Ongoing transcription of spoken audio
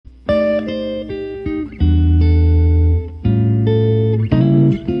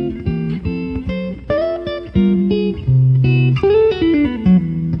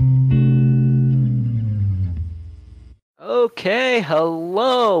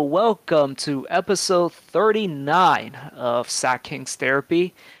welcome to episode 39 of Sack King's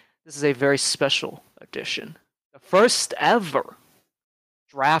Therapy. This is a very special edition. The first ever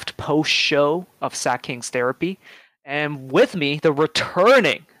draft post show of Sack King's Therapy. And with me, the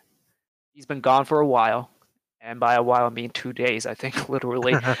returning, he's been gone for a while. And by a while, I mean 2 days, I think,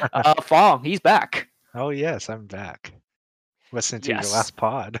 literally. Fong, he's back. Oh yes, I'm back. Listening to your Yes. last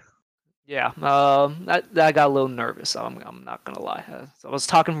pod. Yeah, I got a little nervous, so I'm not gonna lie. So I was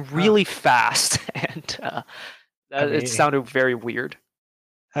talking Huh. really fast, and I it mean, sounded very weird.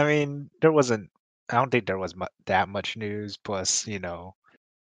 there wasn't. I don't think there was that much news. Plus,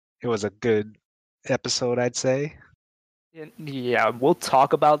 it was a good episode, I'd say. Yeah, we'll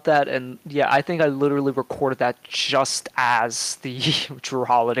talk about that. And yeah, I think I literally recorded that just as the Drew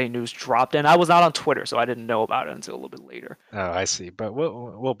Holiday news dropped, and I was not on Twitter, so I didn't know about it until a little bit later. Oh, I see. But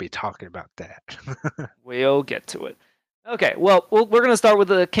we'll be talking about that. We'll get to it. Okay, well, we're going to start with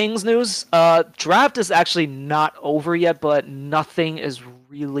the Kings news. Draft is actually not over yet, but nothing is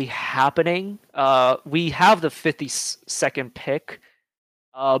really happening. We have the 52nd pick,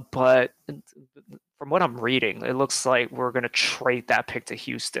 but from what I'm reading, it looks like we're going to trade that pick to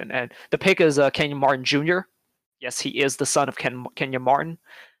Houston. And the pick is Kenyon Martin Jr. Yes, he is the son of Kenyon Martin.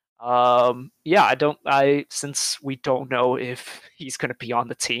 Yeah, since we don't know if he's going to be on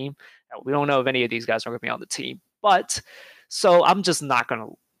the team, we don't know if any of these guys are going to be on the team. But so I'm just not going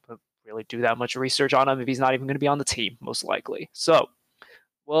to really do that much research on him if he's not even going to be on the team, most likely. So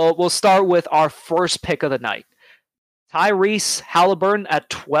we'll start with our first pick of the night, Tyrese Halliburton at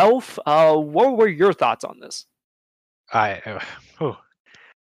 12. What were your thoughts on this? I, oh,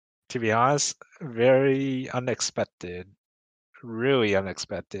 to be honest, very unexpected. Really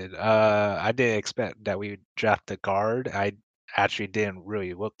unexpected. I didn't expect that we would draft a guard. I actually didn't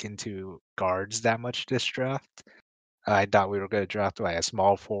really look into guards that much this draft. I thought we were gonna draft like a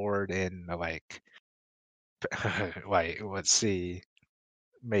small forward and like like let's see,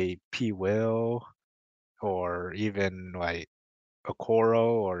 maybe P Will or even like Okoro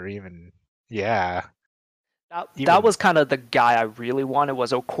or even yeah, That even was kind of the guy I really wanted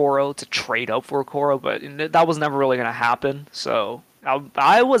was Okoro to trade up for Okoro, but that was never really going to happen. So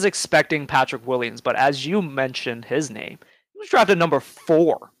I was expecting Patrick Williams, but as you mentioned his name, he was drafted number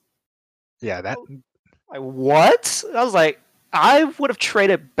 4. yeah, that Like what? I was like, I would have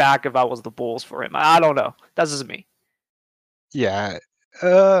traded back if I was the Bulls for him. I don't know. That's just me. yeah,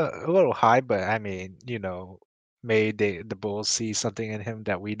 a little high, but I mean, maybe the Bulls see something in him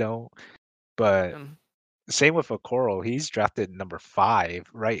that we don't. But Um, same with Okoro, he's drafted number 5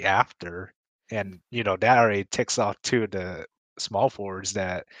 right after, and that already ticks off 2 of the small forwards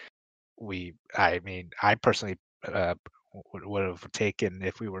that I mean, I personally would have taken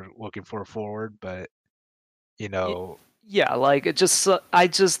if we were looking for a forward, but you y- know, yeah, like I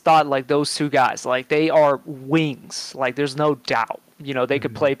just thought like those two guys, like they are wings. Like there's no doubt. They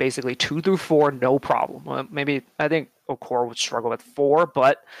could mhm, play basically 2 through 4, no problem. Maybe I think Okoro would struggle at 4,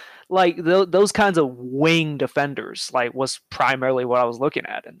 but like those kinds of wing defenders, like was primarily what I was looking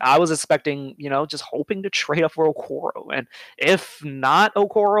at, and I was expecting, just hoping to trade up for Okoro, and if not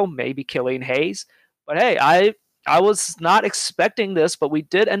Okoro, maybe Killian Hayes. But hey, I was not expecting this, but we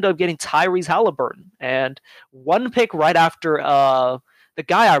did end up getting Tyrese Halliburton, and one pick right after the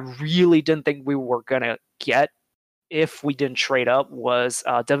guy I really didn't think we were gonna get if we didn't trade up was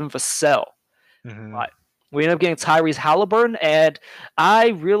Devin Vassell. mhm. But we ended up getting Tyrese Halliburton, and I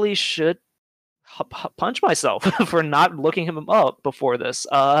really should punch myself for not looking him up before this.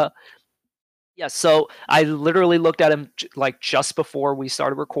 Yeah, so I literally looked at him like just before we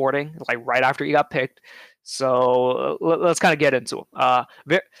started recording, like right after he got picked. So let's kind of get into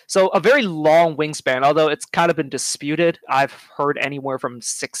him. So a very long wingspan, although it's kind of been disputed. I've heard anywhere from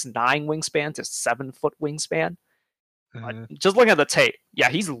 6'9" wingspan to 7 foot wingspan. But Mhm. just looking at the tape, yeah,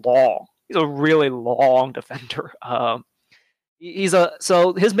 he's long. He's a really long defender.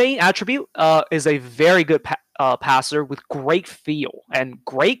 So his main attribute is a very good passer with great feel and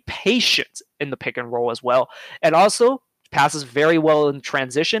great patience in the pick and roll as well, and also passes very well in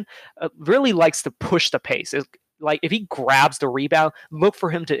transition. Really likes to push the pace. Like if he grabs the rebound, look for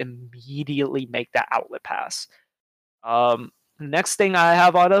him to immediately make that outlet pass. Next thing I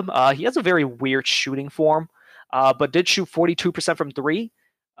have on him, he has a very weird shooting form, but did shoot 42% from three.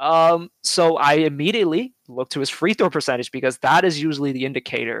 So I immediately looked to his free throw percentage because that is usually the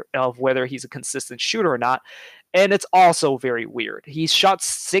indicator of whether he's a consistent shooter or not. And it's also very weird. He shot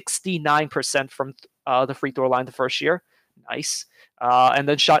 69% from the free throw line the first year. Nice. And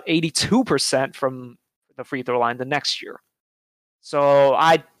then shot 82% from the free throw line the next year. So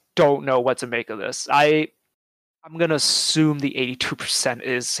I don't know what to make of this. I'm gonna assume the 82%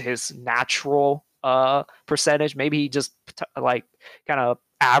 is his natural percentage. Maybe he just like kind of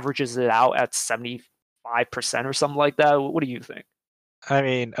averages it out at 75% or something like that. What do you think? I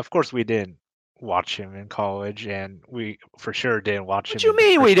mean, of course, we didn't watch him in college, and we for sure didn't watch What him you in the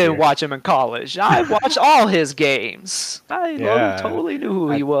mean we first didn't year. watch him in college? I watched all his games. I Yeah, totally knew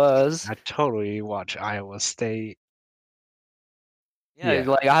who I he was. I totally watch Iowa State. Yeah, Yeah,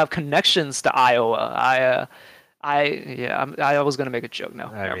 like I have connections to Iowa. I was gonna make a joke. No,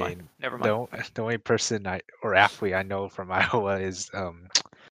 I never mind. mean, Never mind. the only person or athlete I know from Iowa is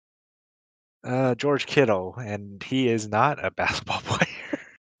George Kittle, and he is not a basketball player,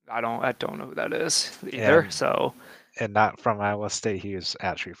 I don't know who that is either. and So, not from Iowa State. He is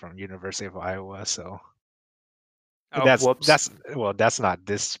actually from University of Iowa. So oh, whoops. that's not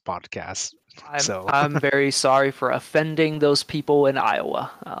this podcast. I'm So I'm very sorry for offending those people in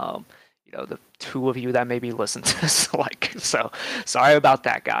Iowa. The two of you that maybe listen to this, like, so sorry about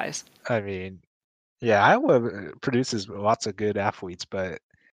that, guys. I mean, yeah, Iowa produces lots of good athletes, but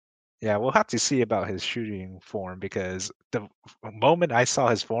yeah, we'll have to see about his shooting form because the moment I saw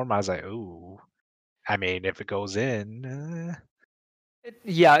his form, I was like, ooh. I mean, if it goes in,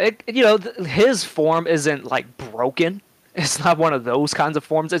 Yeah, his form isn't like broken. It's not one of those kinds of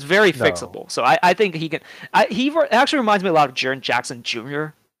forms. It's very no. fixable. So I think he can. Actually reminds me a lot of Jaren Jackson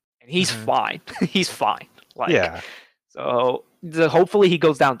Jr. and he's Hmm. fine. He's fine. Like, Yeah. so hopefully he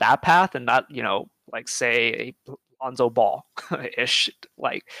goes down that path and not, like say a Lonzo Ball ish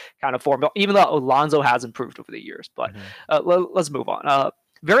like kind of form. Even though Lonzo has improved over the years, but Hmm. let's move on.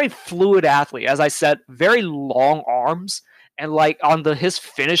 Very fluid athlete, as I said, very long arms, and like on his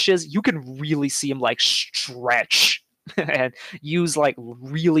finishes, you can really see him like stretch and use like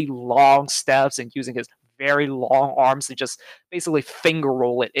really long steps and using his very long arms to just basically finger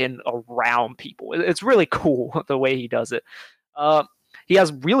roll it in around people. It's really cool the way he does it. Uh, he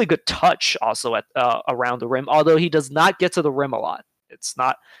has really good touch also at around the rim, although he does not get to the rim a lot. It's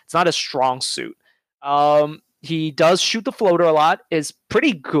not a strong suit. He does shoot the floater a lot. Is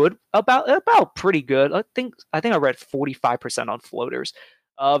pretty good about pretty good. I think I read 45% on floaters.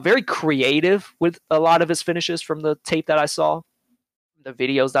 Very creative with a lot of his finishes from the tape that I saw, the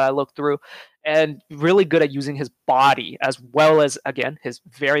videos that I looked through, and really good at using his body as well as, again, his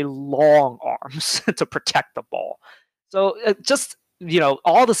very long arms to protect the ball. So just,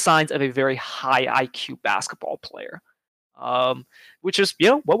 all the signs of a very high IQ basketball player, which is,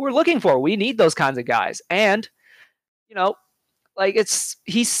 what we're looking for. We need those kinds of guys. And, you know, like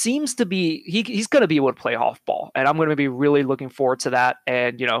he seems to be he's going to be able to play off ball, and I'm going to be really looking forward to that.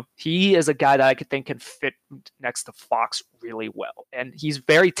 And he is a guy that I could think can fit next to Fox really well, and he's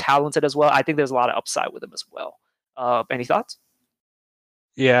very talented as well. I think there's a lot of upside with him as well. Any thoughts?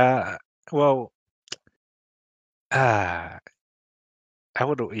 Yeah. Well, uh, I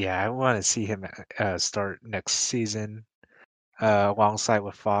want to see him start next season alongside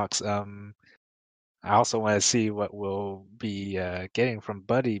with Fox. I also want to see what we'll be getting from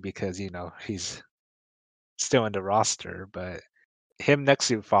Buddy because he's still in the roster, but him next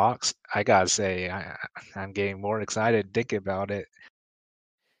to Fox, I gotta say, I'm getting more excited thinking about it.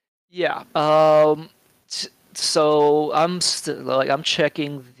 Yeah. So I'm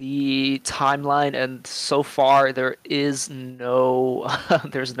checking the timeline, and so far there is no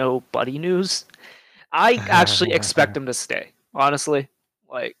there's no Buddy news. I actually expect him to stay. Honestly,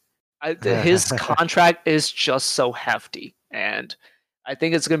 like his contract is just so hefty, and I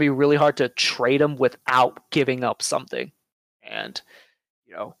think it's going to be really hard to trade him without giving up something, and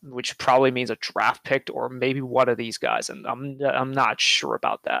which probably means a draft pick or maybe one of these guys, and I'm not sure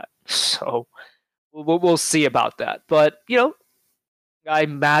about that. So we'll see about that. But I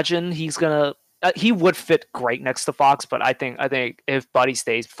imagine he's gonna. He would fit great next to Fox, but I think if Buddy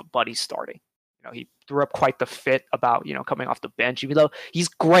stays, Buddy's starting. He threw up quite the fit about coming off the bench, even though he's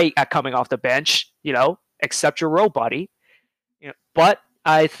great at coming off the bench. Accept your role, Buddy. But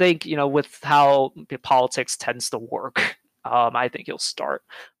I think with how politics tends to work, I think he'll start.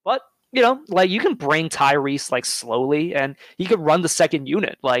 But like you can bring Tyrese like slowly, and he could run the second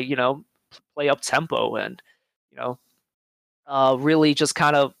unit, like play up tempo, and you know really just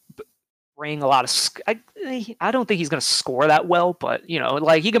kind of bring a lot of. I don't think he's going to score that well, but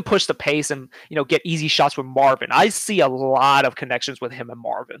like he can push the pace and get easy shots with Marvin. I see a lot of connections with him and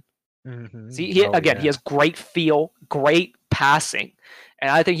Marvin. See, Oh he has yeah, great feel, great passing,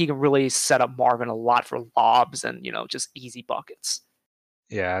 and I think he can really set up Marvin a lot for lobs and just easy buckets.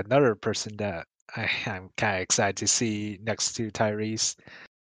 yeah. Another person that I'm kind of excited to see next to Tyrese.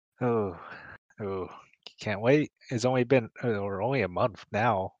 Oh, oh, can't wait. It's only been or only a month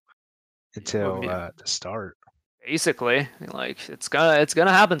now Well, until yeah, the start. Basically, like it's gonna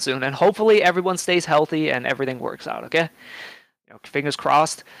happen soon, and hopefully everyone stays healthy and everything works out. Okay, fingers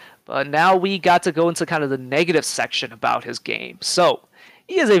crossed. But now we got to go into kind of the negative section about his game. So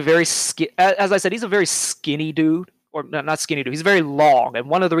he is a as I said, he's a very skinny dude, or not skinny dude. He's very long, and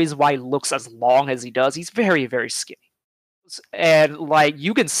one of the reasons why he looks as long as he does, he's very very skinny. And like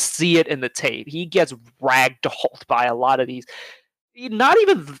you can see it in the tape, he gets ragdolled by a lot of these not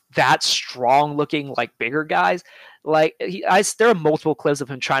even that strong looking like bigger guys. Like there are multiple clips of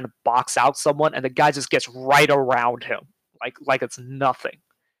him trying to box out someone, and the guy just gets right around him, like it's nothing.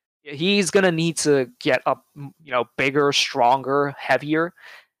 He's gonna need to get up, bigger, stronger, heavier,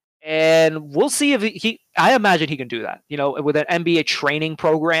 and we'll see if I imagine he can do that. With an NBA training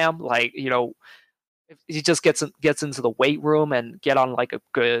program, like if he just gets into the weight room and get on like a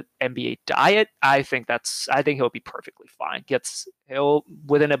good NBA diet, I think he'll be perfectly fine. He'll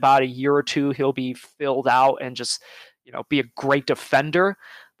within about a year or two he'll be filled out and just be a great defender.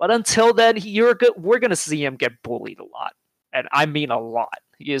 But until then, we're gonna see him get bullied a lot, and I mean a lot.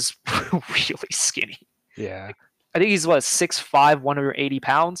 He is really skinny. Yeah. I think he's what 6'5", 180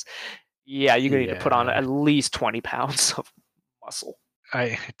 pounds. Yeah, you're gonna need to put on Yeah. at least 20 pounds of muscle.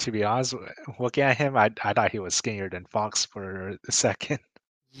 To be honest, looking at him, I thought he was skinnier than Fox for a second.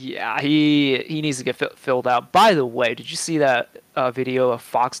 Yeah, he needs to get filled out. By the way, did you see that video of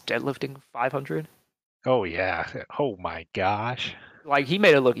Fox deadlifting 500? Oh yeah. Oh my gosh. Like he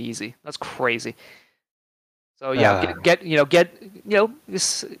made it look easy. That's crazy. So yeah, Uh,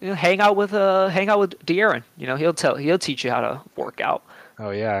 just hang out with De'Aaron. He'll teach you how to work out. oh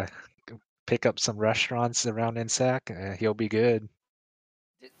yeah. Pick up some restaurants around NSAC. He'll be good.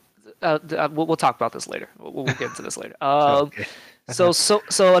 We'll talk about this later. We'll get into this later. Okay.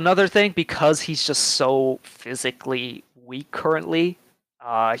 So another thing, because he's just so physically weak currently,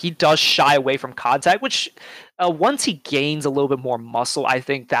 he does shy away from contact. Which once he gains a little bit more muscle, I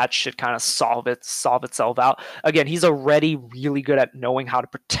think that should kind of solve itself out. Again, he's already really good at knowing how to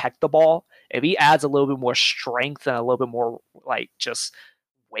protect the ball. If he adds a little bit more strength and a little bit more like just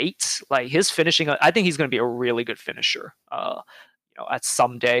weight, like his finishing, I think he's going to be a really good finisher. At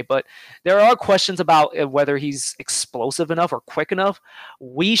some day. But there are questions about whether he's explosive enough or quick enough.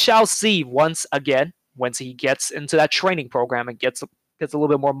 We shall see once he gets into that training program and gets a little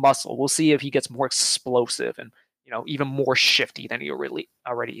bit more muscle. We'll see if he gets more explosive and even more shifty than he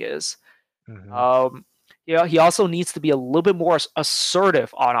already is. Mhm. He also needs to be a little bit more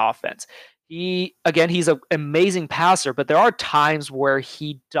assertive on offense. He's an amazing passer, but there are times where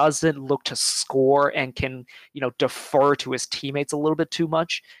he doesn't look to score and can, defer to his teammates a little bit too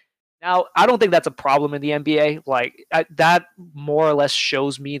much. Now, I don't think that's a problem in the NBA. Like that more or less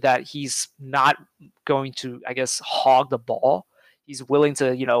shows me that he's not going to, I guess, hog the ball. He's willing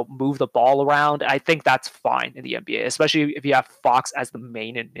to, move the ball around. I think that's fine in the NBA, especially if you have Fox as the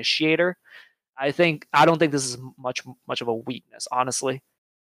main initiator. I don't think this is much of a weakness, honestly.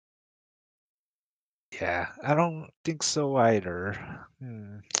 Yeah, I don't think so either.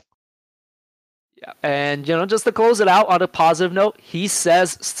 Yeah, and just to close it out on a positive note, he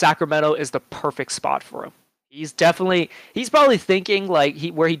says Sacramento is the perfect spot for him. He's probably thinking like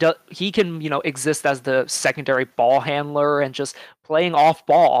he can exist as the secondary ball handler and just playing off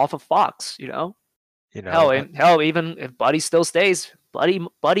of Fox. You know, Hell, even if Buddy still stays,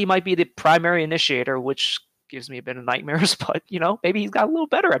 Buddy might be the primary initiator, which gives me a bit of nightmares. But maybe he's got a little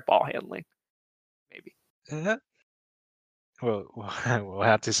better at ball handling. Maybe. uh, well, we'll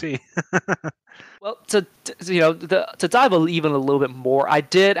have to see. Well, to dive even a little bit more, I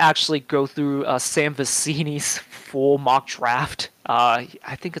did actually go through Sam Vecini's full mock draft. I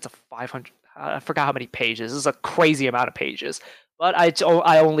think it's a 500. I forgot how many pages. This is a crazy amount of pages. But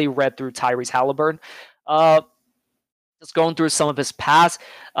I only read through Tyrese Halliburton. Just going through some of his past.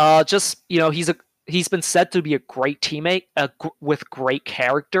 He's been said to be a great teammate with great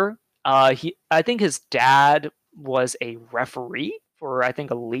character. I think his dad was a referee for I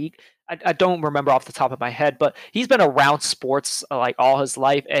think a league. I don't remember off the top of my head, but he's been around sports like all his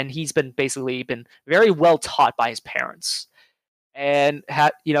life, and he's been basically been very well taught by his parents. And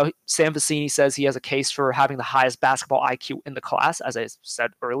Sam Vecini says he has a case for having the highest basketball IQ in the class, as I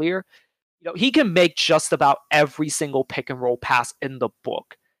said earlier. He can make just about every single pick and roll pass in the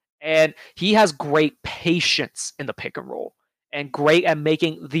book, and he has great patience in the pick and roll, and great at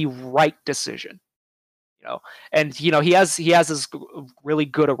making the right decision. And he has this really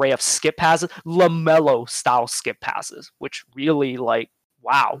good array of skip passes, LaMelo style skip passes, which really like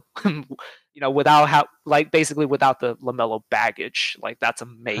wow, without basically without the LaMelo baggage, like that's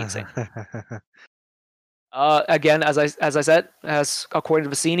amazing. Again, as I said, as according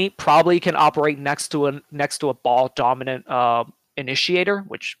to Vicini, probably can operate next to a ball dominant initiator,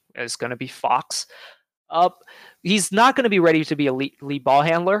 which is going to be Fox. Uh, he's not going to be ready to be a lead ball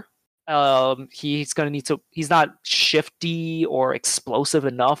handler. He's going to need to. He's not shifty or explosive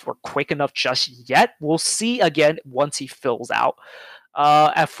enough or quick enough just yet. We'll see again once he fills out.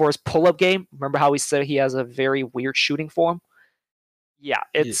 For his pull-up game, remember how we said he has a very weird shooting form? Yeah,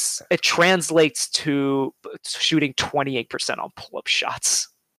 Yeah. it translates to shooting 28% on pull-up shots.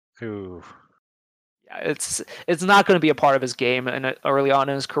 Ooh. Yeah, it's not going to be a part of his game and early on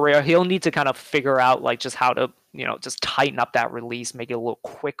in his career. He'll need to kind of figure out like just how to, just tighten up that release, make it a little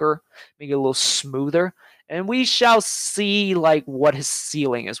quicker, make it a little smoother, and we shall see like what his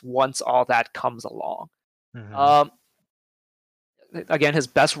ceiling is once all that comes along. Mm-hmm. Um, Again, his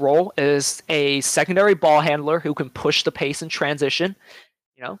best role is a secondary ball handler who can push the pace in transition.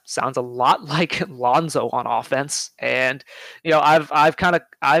 Sounds a lot like Lonzo on offense. And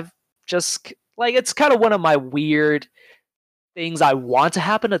I've just like it's kind of one of my weird things I want to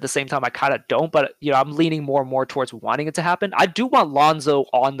happen at the same time I kind of don't, but I'm leaning more and more towards wanting it to happen. I do want Lonzo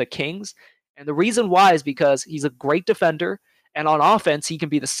on the Kings, and the reason why is because he's a great defender, and on offense he can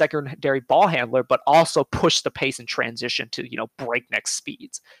be the secondary ball handler, but also push the pace and transition to breakneck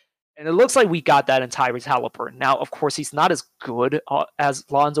speeds. And it looks like we got that in Tyrese Halliburton. Now, of course, he's not as good as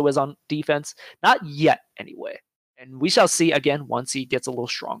Lonzo is on defense, not yet anyway. And we shall see again once he gets a little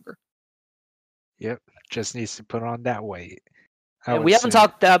stronger. Yep. Just needs to put on that weight. I And would we haven't say.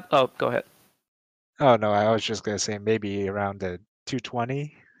 talked that. Oh, go ahead. Oh no, I was just gonna say maybe around the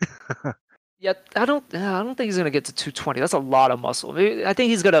 220. Yeah, I don't think he's gonna get to 220. That's a lot of muscle. I think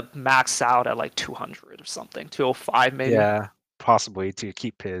he's gonna max out at like 200 or something, 205 maybe. Yeah, possibly to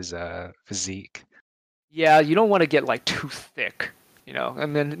keep his physique. Yeah, you don't want to get like too thick.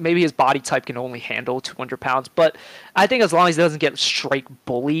 And then maybe his body type can only handle 200 pounds. But I think as long as he doesn't get straight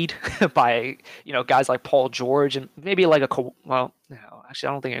bullied by guys like Paul George and maybe like well, no, actually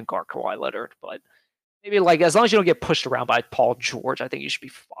I don't think he can guard Kawhi Leonard, but maybe like as long as you don't get pushed around by Paul George, I think you should be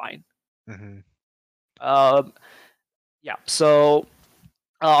fine. Mm-hmm. Um, yeah. So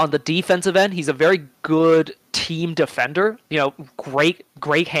on the defensive end, he's a very good team defender.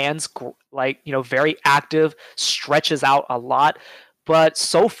 Great hands, very active, stretches out a lot. But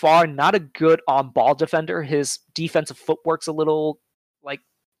so far, not a good on-ball defender. His defensive footwork's a little like,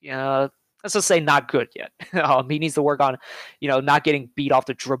 let's just say not good yet. He needs to work on, not getting beat off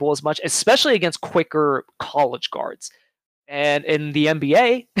the dribble as much, especially against quicker college guards. And in the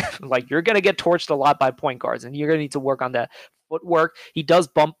NBA, like you're gonna get torched a lot by point guards, and you're gonna need to work on that footwork. He does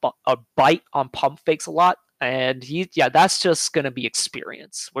bump a bite on pump fakes a lot, and that's just gonna be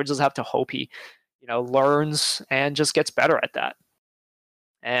experience. We just have to hope he, learns and just gets better at that.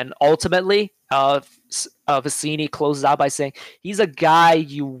 And ultimately, Vicini closes out by saying he's a guy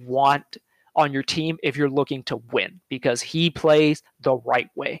you want on your team if you're looking to win because he plays the right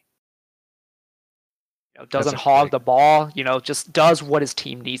way. Doesn't hog the ball, just does what his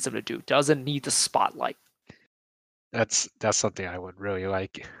team needs him to do. Doesn't need the spotlight. That's something I would really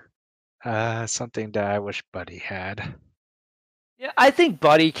like. Something that I wish Buddy had. Yeah, I think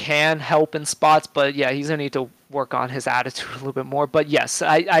Buddy can help in spots, but yeah, he's gonna need to work on his attitude a little bit more. But yes,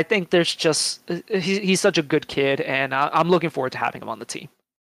 I think there's just he's such a good kid, and I'm looking forward to having him on the team.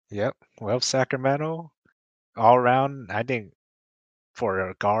 Yep. Well, Sacramento, all around, I think for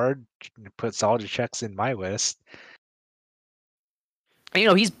a guard, puts all the checks in my list.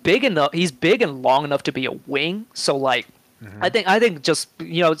 He's big enough. He's big and long enough to be a wing. So like, Mm-hmm. I think just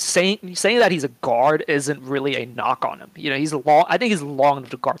saying that he's a guard isn't really a knock on him. He's long. I think he's long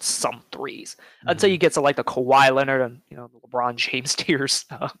enough to guard some threes until Mm-hmm. you get to like the Kawhi Leonard and the LeBron James tiers.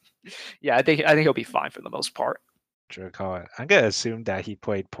 Yeah, I think he'll be fine for the most part. Sure, call it. I'm gonna assume that he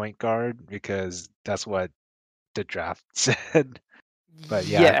played point guard because that's what the draft said. But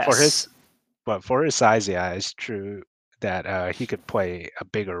yeah, Yes. for his size, yeah, it's true that he could play a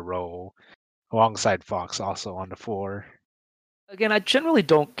bigger role alongside Fox also on the floor. Again, I generally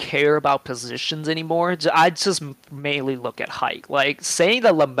don't care about positions anymore. I just mainly look at height. Like saying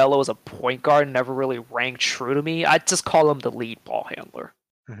that LaMelo is a point guard never really rang true to me. I just call him the lead ball handler.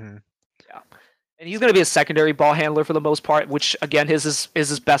 Mm-hmm. Yeah, and he's going to be a secondary ball handler for the most part, which again is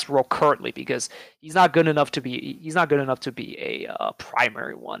his best role currently because he's not good enough to be a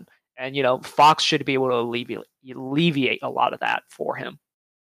primary one. And Fox should be able to alleviate a lot of that for him.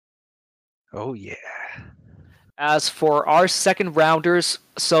 Oh yeah. As for our second rounders,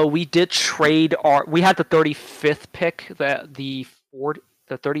 so we did trade we had the 35th pick, the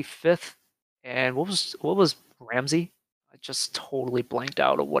 35th, and what was Ramsey? I just totally blanked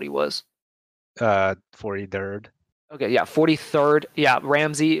out of what he was. 43rd. Okay, yeah, 43rd. Yeah,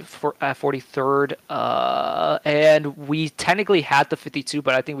 Ramsey for 43rd. And we technically had the 52,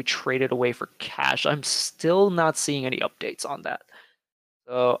 but I think we traded away for cash. I'm still not seeing any updates on that.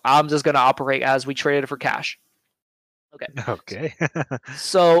 So I'm just gonna operate as we traded for cash. Okay. Okay.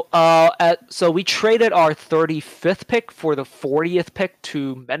 So we traded our 35th pick for the 40th pick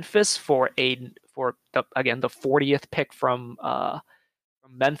to Memphis for the 40th pick from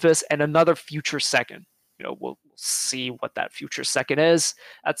Memphis and another future second. We'll see what that future second is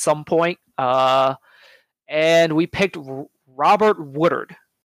at some point. And we picked Robert Woodard.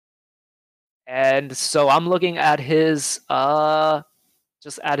 And so I'm looking at his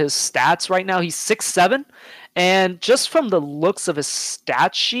just at his stats right now. He's 6'7", and just from the looks of his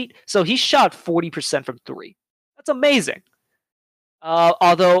stat sheet, so he shot 40% from three. That's amazing.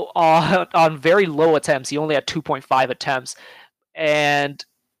 Although on very low attempts, he only had 2.5 attempts,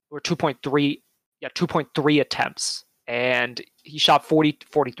 or 2.3, yeah, 2.3 attempts, and he shot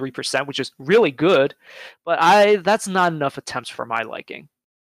 43%, which is really good. But that's not enough attempts for my liking.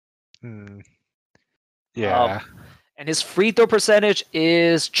 Hmm. Yeah. And his free throw percentage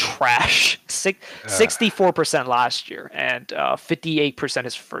is trash. 64% last year and 58%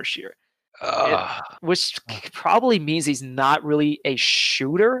 his first year. Which probably means he's not really a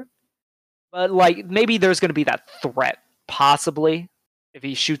shooter, but like maybe there's going to be that threat possibly if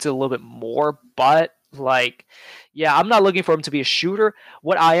he shoots it a little bit more. But like, yeah, I'm not looking for him to be a shooter.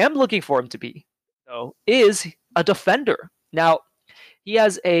 What I am looking for him to be, though, is a defender. Now, he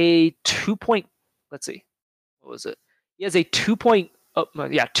has a 2 point. Let's see, what was it? He has a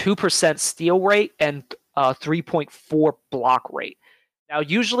 2% steal rate and 3.4 block rate. Now,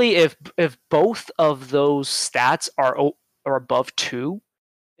 usually, if both of those stats are above 2,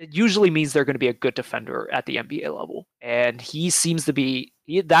 it usually means they're going to be a good defender at the NBA level, and he seems to be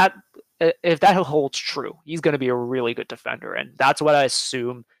that. If that holds true, he's going to be a really good defender, and that's what I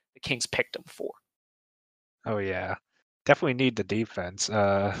assume the Kings picked him for. Oh yeah, definitely need the defense.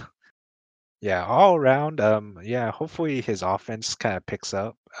 Yeah, all around. Yeah, hopefully his offense kind of picks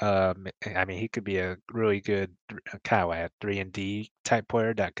up. I mean, he could be a really good kind of like a 3-and-D type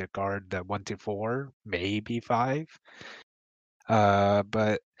player that could guard the 1-4, maybe 5.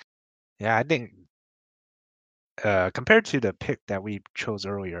 But yeah, I think compared to the pick that we chose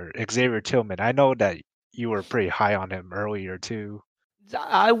earlier, Xavier Tillman, I know that you were pretty high on him earlier too.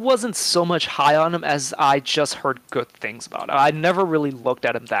 I wasn't so much high on him as I just heard good things about him. I never really looked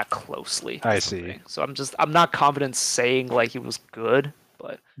at him that closely. I see. So I'm not confident saying like he was good,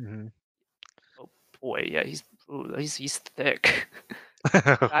 but oh boy, yeah, he's thick.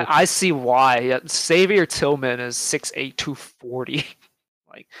 I see why. Yeah, Xavier Tillman is 6'8", 240.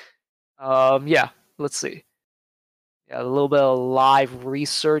 Like, yeah. Let's see. Yeah, a little bit of live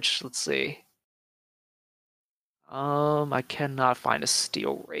research. Let's see. I cannot find a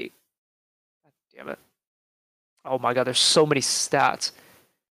steal rate. God damn it. Oh my god, there's so many stats.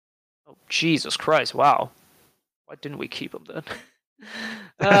 Oh, Jesus Christ, wow. Why didn't we keep him then?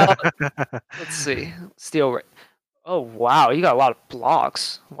 Let's see. Steal rate. Oh wow, you got a lot of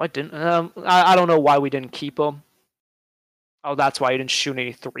blocks. Why didn't I don't know why we didn't keep him. Oh, that's why he didn't shoot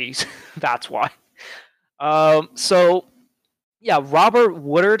any threes. That's why. So yeah, Robert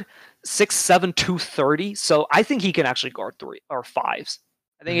Woodard, 6'7", 230. So I think he can actually guard 3 or 5s.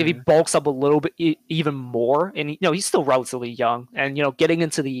 I think if he bulks up a little bit even more, and he's still relatively young, and getting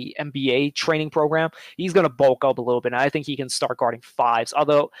into the NBA training program, he's going to bulk up a little bit, and I think he can start guarding 5s.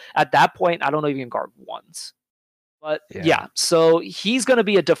 Although at that point, I don't know if he can guard 1s. But yeah, so he's going to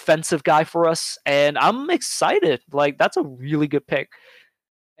be a defensive guy for us, and I'm excited. Like, that's a really good pick.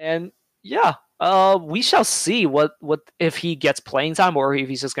 And yeah, we shall see what if he gets playing time or if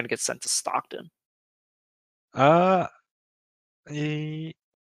he's just going to get sent to Stockton.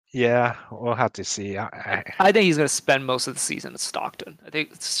 Yeah, we'll have to see. I think he's going to spend most of the season at Stockton. I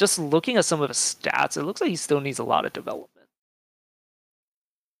think it's just looking at some of his stats, it looks like he still needs a lot of development.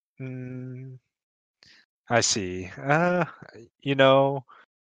 I see.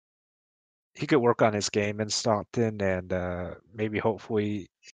 He could work on his game in Stockton, and maybe hopefully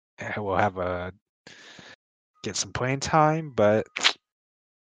we'll have get some playing time. But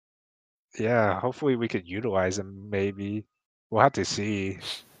yeah, hopefully we could utilize him. Maybe we'll have to see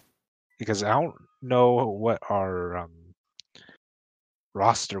because I don't know what our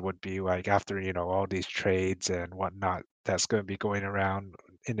roster would be like after all these trades and whatnot that's going to be going around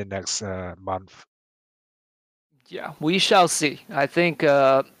in the next month. Yeah, we shall see. I think,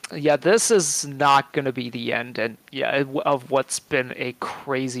 yeah, this is not going to be the end, and yeah, of what's been a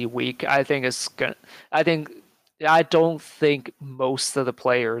crazy week. I think I don't think most of the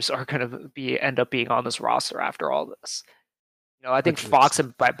players are going to end up being on this roster after all this. I think which is Fox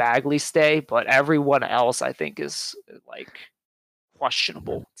and Bagley stay, but everyone else I think is like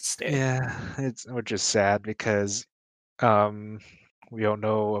questionable to stay. yeah, it's which is sad because um we all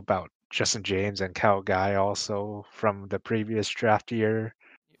know about Justin James and Kyle Guy also from the previous draft year.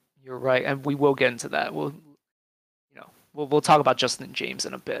 You're right, and we will get into that. We'll talk about Justin James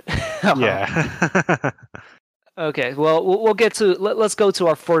in a bit. Yeah. Okay, well, we'll get to let's go to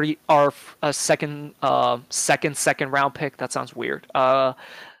our second round pick. That sounds weird.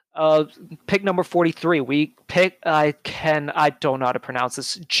 Pick number 43. We pick I don't know how to pronounce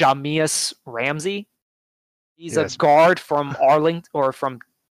this. Jahmi'us Ramsey. He's a Yes, guard from Arlington or from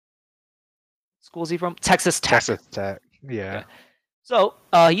school is he from? Texas Tech. Texas Tech. Yeah. Okay. So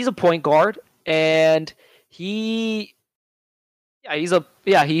he's a point guard, and he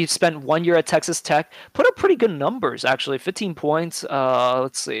he spent 1 year at Texas Tech, put up pretty good numbers actually. 15 points.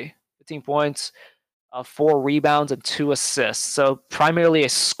 Let's see, 15 points, 4 rebounds and 2 assists. So primarily a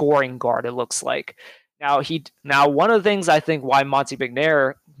scoring guard. It looks like. Now one of the things I think why Monty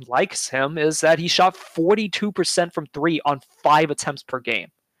McNair likes him is that he shot 42% from three on 5 attempts per game.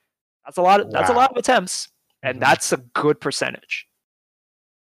 That's a lot of Wow. attempts, and Hmm. that's a good percentage.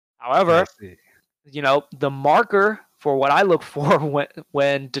 I However, see. the marker for what I look for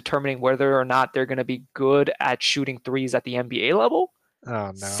when determining whether or not they're going to be good at shooting threes at the NBA level,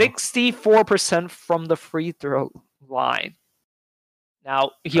 Oh no. 64% from the free throw line.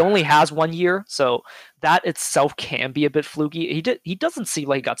 Now, he only has 1 year, so that itself can be a bit fluky. He doesn't seem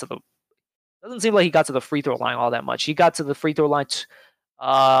like he got to the free throw line all that much. He got to the free throw line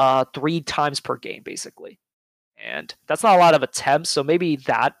 3 times per game basically. And that's not a lot of attempts, so maybe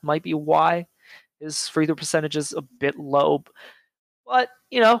that might be why his free throw percentage is a bit low. But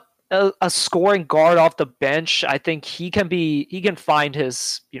a scoring guard off the bench, I think he can find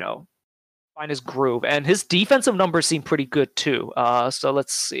his groove, and his defensive numbers seem pretty good too. So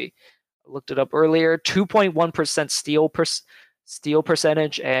let's see, I looked it up earlier. 2.1% steal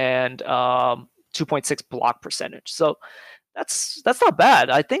percentage and 2.6 block percentage. So that's not bad.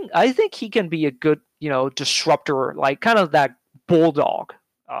 I think he can be a good disruptor, like kind of that bulldog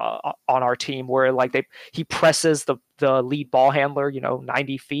on our team, where like he presses the lead ball handler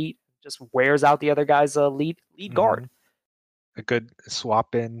 90 feet, just wears out the other guy's lead Hmm. guard. A good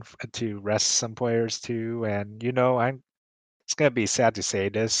swap in to rest some players too, and I'm. It's gonna be sad to say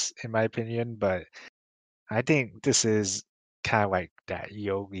this, in my opinion, but I think this is kind of like that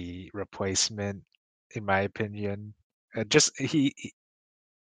Yogi replacement, in my opinion. Just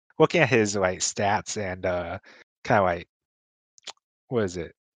looking at his like stats and kind of like what is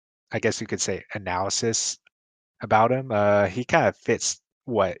it? I guess you could say analysis about him. He kind of fits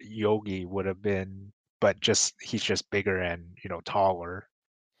what Yogi would have been, but just he's just bigger and taller.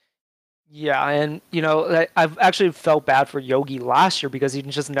 Yeah, and I've actually felt bad for Yogi last year because he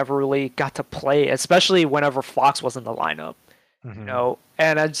just never really got to play, especially whenever Fox was in the lineup. Hmm.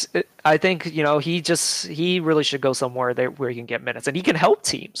 And I think he really should go somewhere where he can get minutes and he can help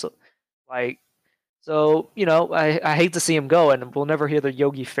teams. Like I hate to see him go, and we'll never hear the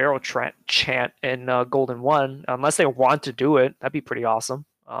Yogi Ferrell chant in Golden One unless they want to do it. That'd be pretty awesome.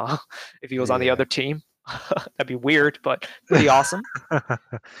 If he was on the Yeah. other team, that'd be weird, but pretty awesome.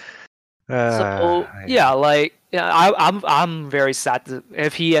 So Yeah. I'm very sad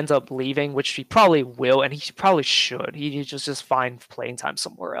if he ends up leaving, which he probably will, and he probably should. He just find playing time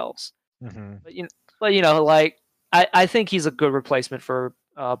somewhere else. Hmm. But like I think he's a good replacement for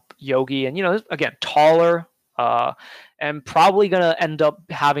Yogi, and again taller, and probably gonna end up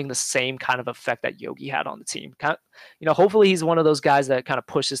having the same kind of effect that Yogi had on the team. Hopefully he's one of those guys that kind of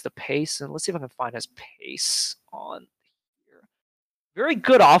pushes the pace. And let's see if I can find his pace on here. Very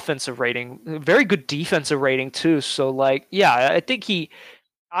good offensive rating, very good defensive rating too. So like, yeah,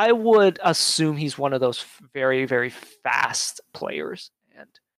 I would assume he's one of those very, very fast players, and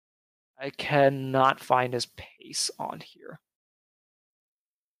I cannot find his pace on here.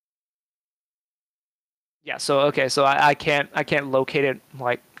 Yeah, so okay, so I can't locate it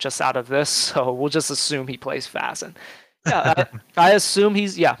like just out of this, so we'll just assume he plays fast. And yeah, I assume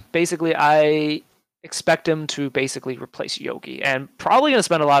basically I expect him to basically replace Yogi, and probably gonna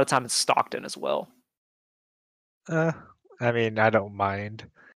spend a lot of time in Stockton as well. Uh, I mean, I don't mind.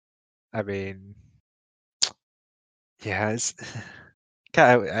 I mean, yeah, it's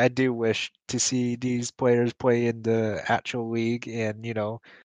kind of, I do wish to see these players play in the actual league and,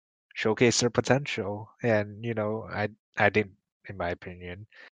 showcase their potential. And, I think, in my opinion,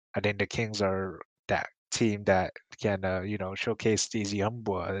 I think the Kings are that team that can, showcase these young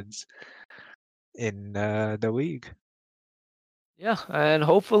bloods. in the league. Yeah, and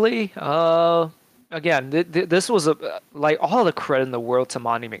hopefully, again, this was like all the credit in the world to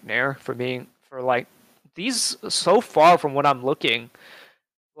Monty McNair for being for like these so far from what I'm looking,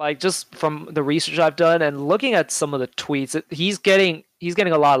 like just from the research I've done and looking at some of the tweets, he's getting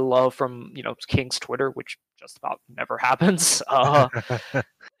a lot of love from King's Twitter, which just about never happens.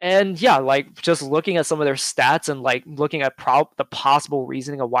 And yeah, like just looking at some of their stats and like looking at the possible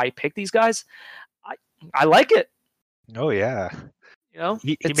reasoning of why he picked these guys, I I like it. Oh yeah,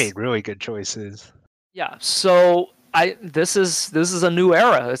 he It's made really good choices. yeah. So this is a new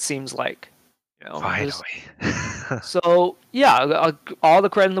era. It seems like this. Finally. So yeah, all the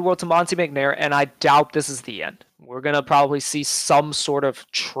credit in the world to Monty McNair, and I doubt this is the end. We're gonna probably see some sort of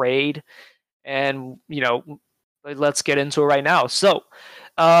trade, and let's get into it right now. So,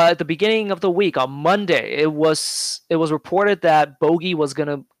 at the beginning of the week on Monday, it was reported that Bogey was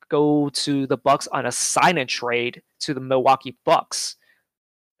gonna go to the Bucks on a sign and trade to the Milwaukee Bucks.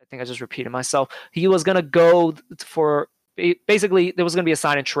 I think I just repeated myself. He was gonna go for basically there was gonna be a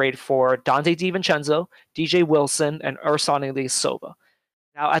sign and trade for Dante DiVincenzo, DJ Wilson, and Ersan Ilyasova.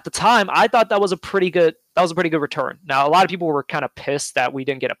 Now, at the time, I thought that was a pretty good return. Now, a lot of people were kind of pissed that we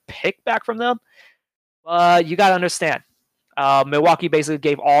didn't get a pick back from them. You got to understand, Milwaukee basically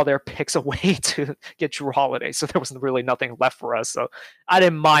gave all their picks away to get Drew Holiday, so there was really nothing left for us. So I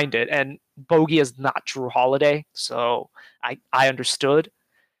didn't mind it, and Bogey is not Drew Holiday, so I understood.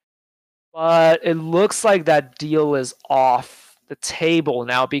 But it looks like that deal is off the table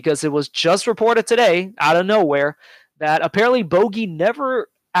now because it was just reported today, out of nowhere, that apparently Bogey never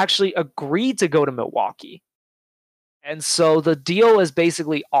actually agreed to go to Milwaukee. And so the deal is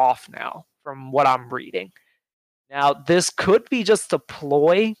basically off now, from what I'm reading. Now, this could be just a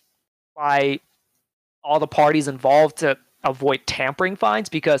ploy by all the parties involved to avoid tampering fines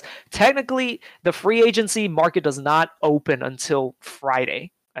because technically the free agency market does not open until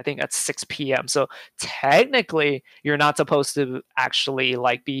Friday. I think at 6 p.m. So technically you're not supposed to actually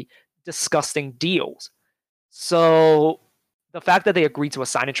like be discussing deals. So the fact that they agreed to a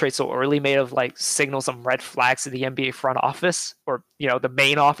sign and trade so early may have like signaled some red flags to the NBA front office or the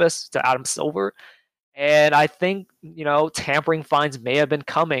main office to Adam Silver. And I think, tampering fines may have been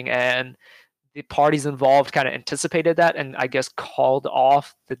coming and the parties involved kind of anticipated that and I guess called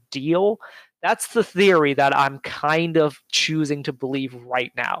off the deal. That's the theory that I'm kind of choosing to believe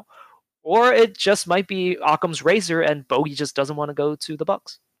right now. Or it just might be Occam's razor and Bogey just doesn't want to go to the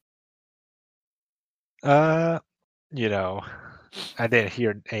Bucks. uh, you know, I didn't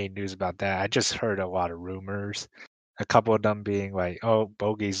hear any news about that. I just heard a lot of rumors. A couple of them being like, "Oh,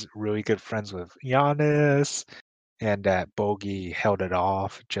 Bogey's really good friends with Giannis," and that Bogey held it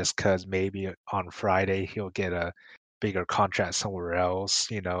off just because maybe on Friday he'll get a bigger contract somewhere else,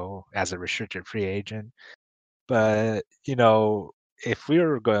 as a restricted free agent. But, if we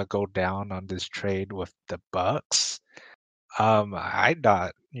were gonna go down on this trade with the Bucks, I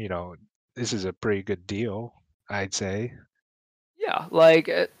thought, this is a pretty good deal, I'd say. Yeah, like,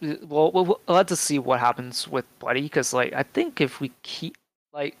 we'll have to see what happens with Buddy because, like, I think if we keep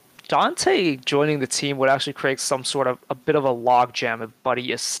like Dante joining the team would actually create some sort of a bit of a logjam if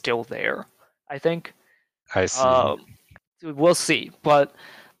Buddy is still there. I think. I see. Um, we'll see, but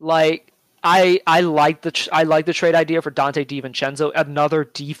like, I like the trade idea for Dante DiVincenzo, another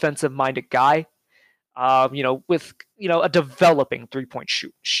defensive-minded guy. With a developing three-point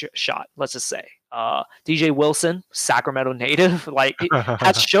shot. Let's just say DJ Wilson, Sacramento native, like it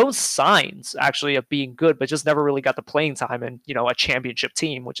has shown signs actually of being good, but just never really got the playing time in a championship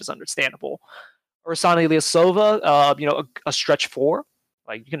team, which is understandable. Ersan Ilyasova, a stretch four,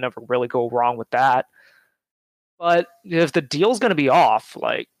 like you can never really go wrong with that. But if the deal's going to be off,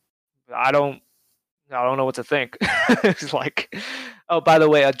 like I don't I don't know what to think. It's like, oh, by the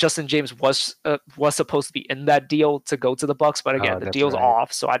way, Justin James was supposed to be in that deal to go to the Bucks, but again, Oh, the that's deal's right.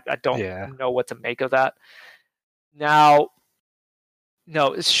 off, so I don't Yeah. know what to make of that. Now,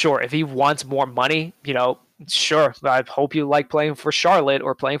 no, sure, if he wants more money, sure. I hope you like playing for Charlotte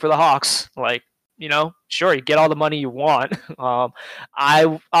or playing for the Hawks. Like, sure, you get all the money you want.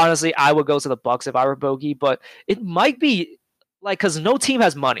 I honestly, I would go to the Bucks if I were Bogey, but it might be like because no team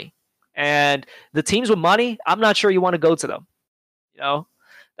has money, and the teams with money, I'm not sure you want to go to them. You know,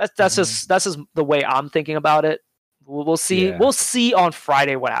 that's Mhm. just that's just the way I'm thinking about it. We'll see. Yeah. We'll see on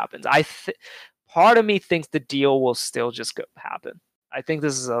Friday what happens. Part of me thinks the deal will still just happen. I think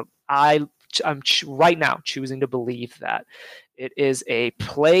this is I'm right now choosing to believe that it is a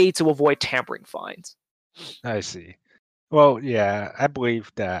play to avoid tampering fines. I see. Well, yeah, I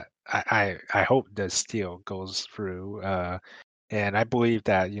believe that I hope this deal goes through. And I believe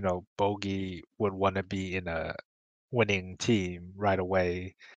that, Bogey would want to be in a winning team right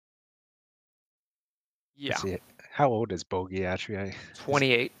away. Let's Yeah, see, how old is Bogey actually? He's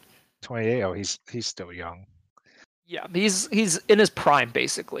 28. 28. Oh, he's still young. Yeah, he's in his prime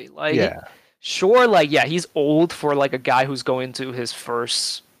basically. Yeah, Sure, yeah, he's old for like a guy who's going to his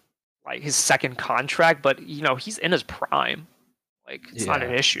first, like his second contract, but he's in his prime. Like, it's not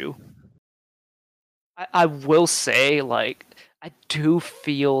an yeah. issue. I will say, I do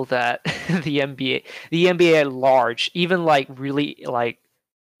feel that the NBA at large, even like really like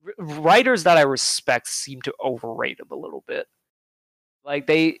writers that I respect, seem to overrate him a little bit. Like,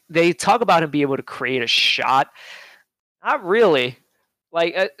 they talk about him being able to create a shot. Not really.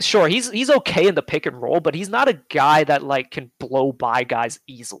 Like, sure, he's okay in the pick and roll, but he's not a guy that like can blow by guys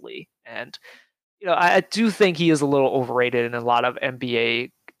easily. And I do think he is a little overrated in a lot of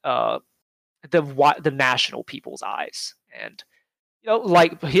NBA, the national people's eyes. And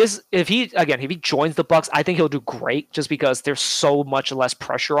like if he joins the Bucks, I think he'll do great just because there's so much less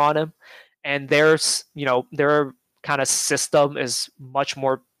pressure on him, and their kind of system is much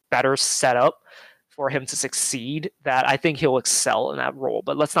more better set up for him to succeed. That I think he'll excel in that role.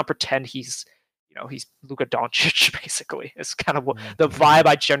 But let's not pretend he's Luka Doncic. Basically, it's kind of what the vibe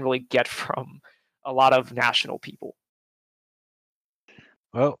I generally get from a lot of national people.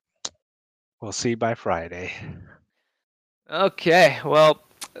 Well, we'll see by Friday. Okay, well,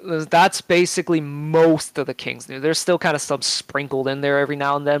 that's basically most of the Kings news. There's still kind of some sprinkled in there every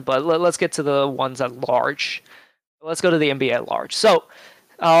now and then, but let's get to the ones at large. Let's go to the NBA at large. So,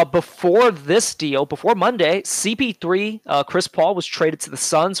 before this deal, before Monday, CP3, Chris Paul was traded to the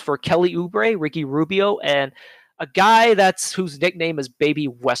Suns for Kelly Oubre, Ricky Rubio, and a guy whose nickname is Baby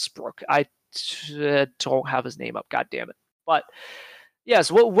Westbrook. I don't have his name up. God damn it! But yes,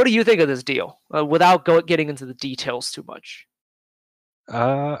 what do you think of this deal? Without getting into the details too much.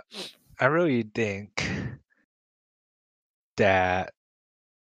 Uh, I really think that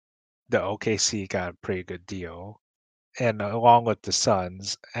the OKC got a pretty good deal, and along with the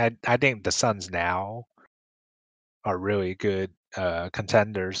Suns, I think the Suns now are really good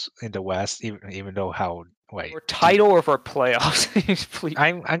contenders in the West, even though how like For deep. title or for playoffs? Please.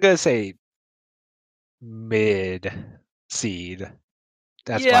 I'm gonna say mid seed.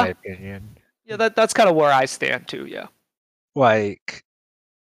 That's my Yeah, opinion. yeah, that's kind of where I stand too. Yeah, Like,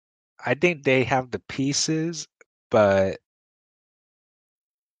 I think they have the pieces, but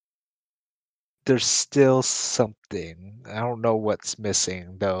there's still something. I don't know what's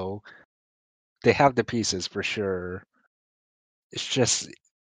missing though. They have the pieces for sure. It's just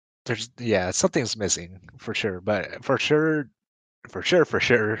something's missing for sure. But for sure.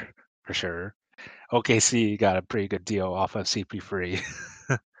 OKC got a pretty good deal off of CP3.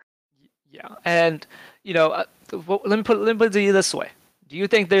 yeah, and let me put it to you this way: do you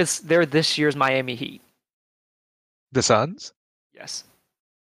think they're this year's Miami Heat? The Suns? Yes.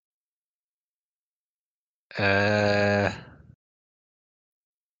 Uh,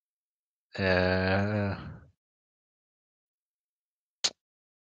 uh,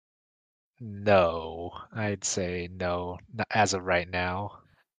 no. I'd say no, not as of right now.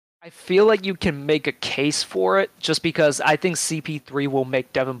 I feel like you can make a case for it just because I think CP3 will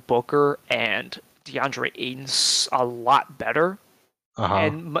make Devin Booker and DeAndre Ayton a lot better. Uh-huh.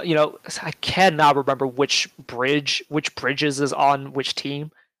 And I cannot remember which Bridges is on which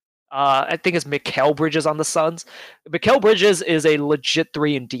team. I think it's Mikal Bridges on the Suns. Mikal Bridges is a legit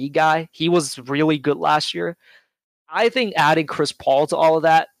 3-and-D guy. He was really good last year. I think adding Chris Paul to all of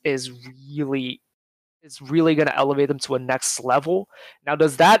that is really going to elevate them to a next level. Now,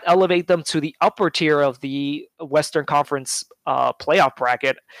 does that elevate them to the upper tier of the Western Conference playoff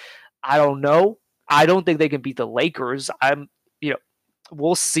bracket? I don't know. I don't think they can beat the Lakers. You know,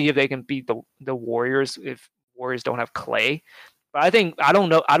 we'll see if they can beat the Warriors if Warriors don't have Clay. But I don't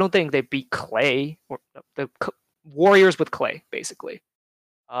know. I don't think they beat Clay or the Warriors with Clay, basically.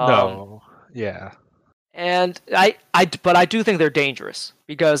 Um, No. Yeah. and but I do think they're dangerous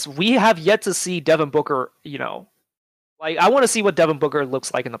because we have yet to see Devin Booker. Like, I want to see what Devin Booker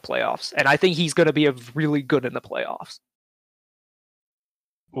looks like in the playoffs, and I think he's going to be really good in the playoffs.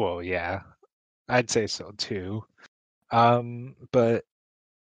 Well, yeah. I'd say so too. But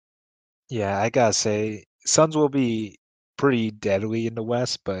yeah, I gotta say, Suns will be pretty deadly in the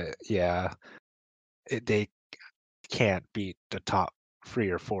West, but yeah, they can't beat the top 3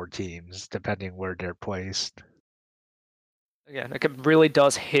 or 4 teams, depending where they're placed. Again, it really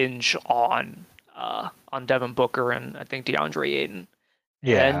does hinge on Devin Booker and I think DeAndre Ayton.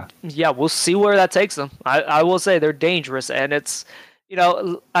 Yeah. And yeah, we'll see where that takes them. I will say they're dangerous, and it's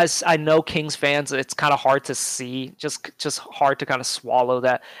as I know Kings fans, it's kind of hard to see, just hard to kind of swallow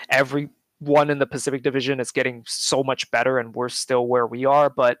that everyone in the Pacific Division is getting so much better, and we're still where we are.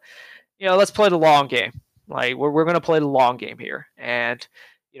 But let's play the long game. Like we're gonna play the long game here, and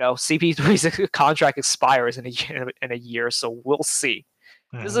CP3's contract expires in a year, so we'll see.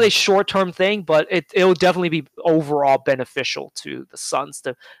 This is a short-term thing, but it'll definitely be overall beneficial to the Suns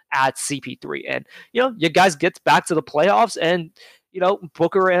to add CP3, and you guys get back to the playoffs, and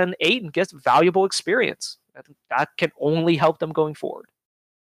Booker and Ayton gets valuable experience. That can only help them going forward.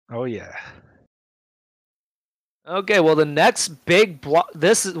 Oh yeah. Okay, well the next big block.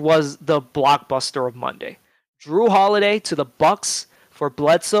 This was the blockbuster of Monday. Drew Holiday to the Bucks for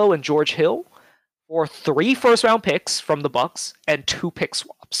Bledsoe and George Hill, for 3 first-round picks from the Bucks and 2 pick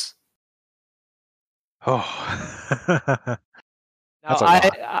swaps. Oh. Now, That's a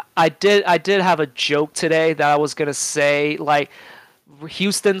lot. I did have a joke today that I was gonna say, like,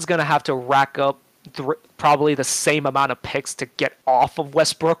 Houston's gonna have to rack up probably the same amount of picks to get off of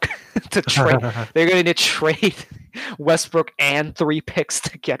Westbrook to trade. They're gonna need to trade Westbrook and 3 picks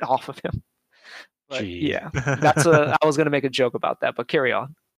to get off of him. But yeah, I was gonna make a joke about that, but carry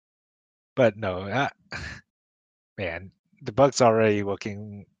on. But no, man, the Bucks already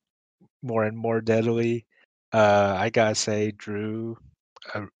looking more and more deadly. I gotta say, Drew,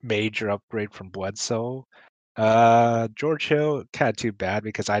 a major upgrade from Bledsoe. George Hill, kind of too bad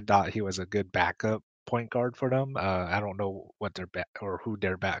because I thought he was a good backup point guard for them. I don't know what their or who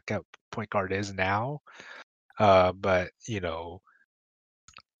their backup point guard is now. But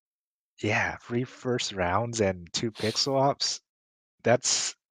yeah, 3 first rounds and 2 pick swaps.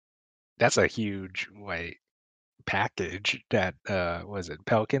 That's a huge package that was it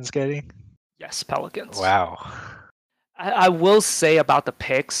Pelicans getting? Yes, Pelicans. Wow. I will say about the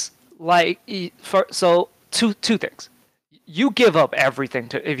picks, like so two things. You give up everything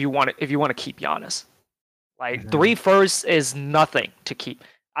to if you want to keep Giannis. Like 3 firsts is nothing to keep.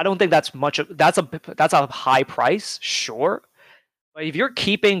 I don't think that's much of that's a high price, sure. But if you're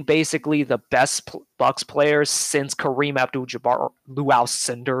keeping basically the best Bucks players since Kareem Abdul-Jabbar or Lou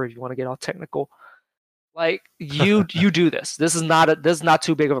Alcindor, if you want to get all technical, like you do this. This is not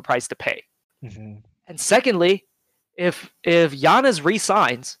too big of a price to pay. And secondly, if Giannis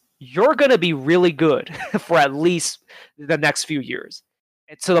resigns, you're going to be really good for at least the next few years.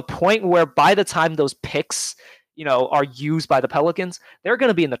 And to the point where by the time those picks, are used by the Pelicans, they're going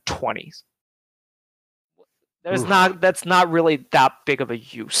to be in the 20s. That's not really that big of a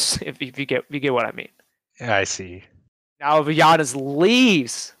use if you get what I mean. Yeah, I see. Now if Giannis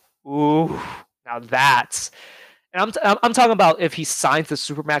leaves, now that's, and I'm talking about if he signs the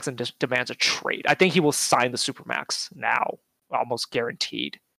Supermax and just demands a trade. I think he will sign the Supermax now, almost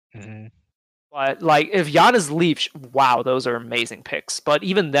guaranteed. But like if Giannis leaves, wow, those are amazing picks. But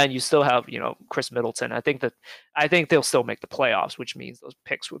even then, you still have Chris Middleton. I think they'll still make the playoffs, which means those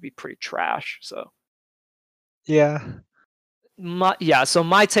picks would be pretty trash. So yeah, so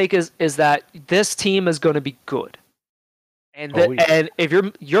my take is that this team is going to be good. And and if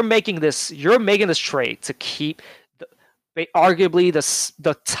you're making this trade to keep arguably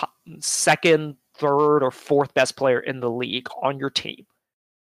the top, second, third, or fourth best player in the league on your team,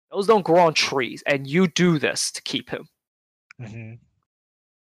 those don't grow on trees, and you do this to keep him.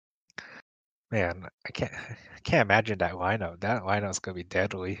 Man, I can't imagine that lineup. That lineup's gonna be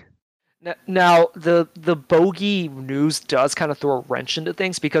deadly. Now, the bogey news does kind of throw a wrench into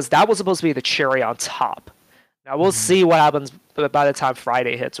things because that was supposed to be the cherry on top. Now we'll see what happens by the time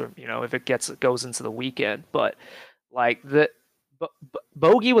Friday hits, or if it goes into the weekend. But like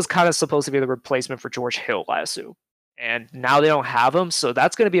bogey was kind of supposed to be the replacement for George Hill, I assume, and now they don't have him, so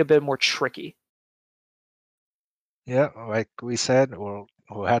that's going to be a bit more tricky. Yeah, like we said, we'll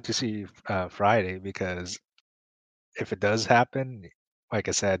have to see Friday because if it does happen, like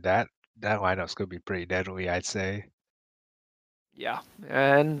I said, that lineup's gonna be pretty deadly, I'd say. Yeah,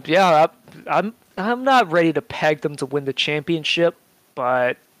 and yeah, I'm not ready to peg them to win the championship,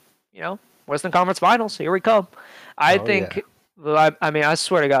 but Western Conference Finals, here we come. I think. Yeah. I mean, I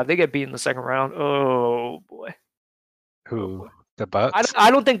swear to God, if they get beat in the second round, oh boy. Who? The Bucks?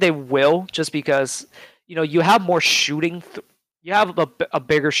 I don't think they will, just because you have more shooting. You have a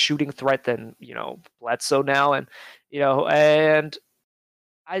bigger shooting threat than Bledsoe now, and and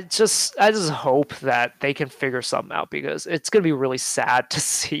I just hope that they can figure something out because it's gonna be really sad to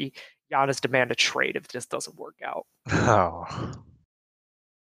see Giannis demand a trade if this doesn't work out. Oh,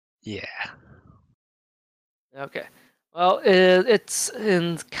 yeah. Okay. Well, it's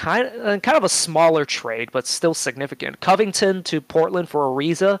in kind of a smaller trade, but still significant. Covington to Portland for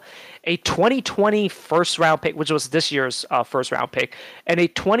Ariza, a 2020 first round pick, which was this year's first round pick, and a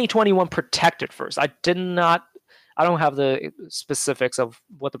 2021 protected first. I don't have the specifics of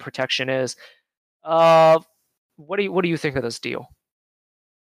what the protection is. Uh, what do you think of this deal?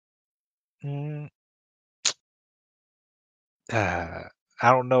 Mm, uh,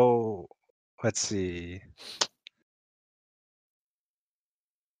 I don't know. Let's see.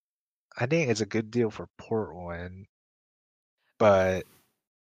 I think it's a good deal for Portland, but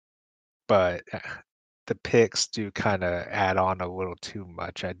the picks do kind of add on a little too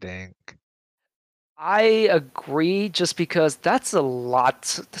much, I think. I agree, just because that's a lot.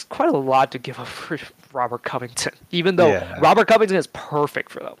 That's quite a lot to give up for Robert Covington, even though Yeah. Robert Covington is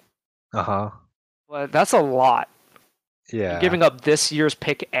perfect for them. Uh-huh. But that's a lot. You're Yeah. giving up this year's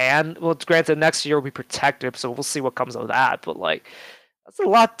pick, and well, granted, next year will be protected, so we'll see what comes of that. But like, that's a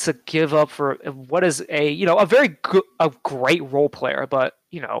lot to give up for what is a very good, a great role player. But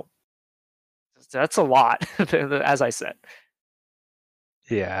that's a lot, as I said.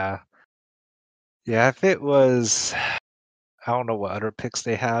 Yeah. Yeah, if it was I don't know what other picks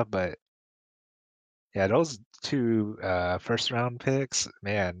they have, but yeah, those two first round picks,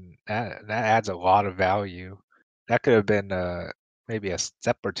 man, that adds a lot of value. That could have been maybe a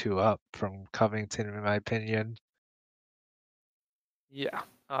step or two up from Covington, in my opinion. Yeah.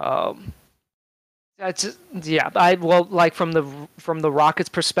 That's just, yeah. I well, like from the Rockets'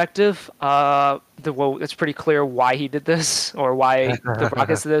 perspective, it's pretty clear why he did this, or why the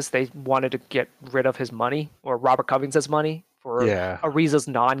Rockets did this. They wanted to get rid of his money, or Robert Covington's money, for Yeah. Ariza's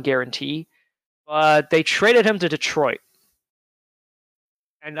non-guarantee. But they traded him to Detroit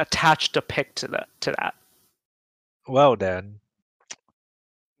and attached a pick to that. Well then.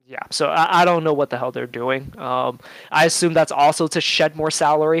 Yeah, so I don't know what the hell they're doing. I assume that's also to shed more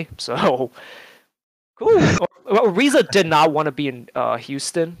salary. So cool. Ariza did not want to be in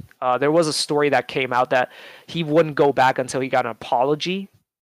Houston. There was a story that came out that he wouldn't go back until he got an apology.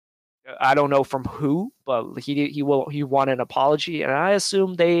 I don't know from who, but he wanted an apology, and I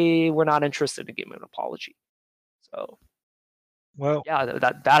assume they were not interested in giving him an apology. So Well, yeah,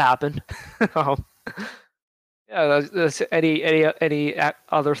 that happened. um, yeah, any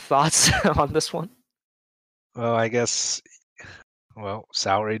other thoughts on this one? I guess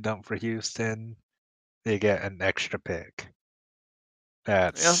salary dump for Houston. They get an extra pick. Yeah,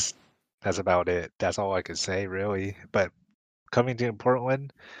 That's that's about it. That's all I could say, really. But coming to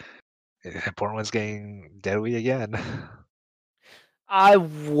Portland, Portland's getting deadly again. I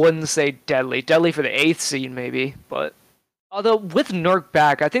wouldn't say deadly. Deadly for the eighth seed, maybe, but although with Nurk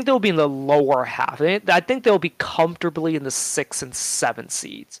back, I think they'll be in the lower half. I think they'll be comfortably in the 6 and 7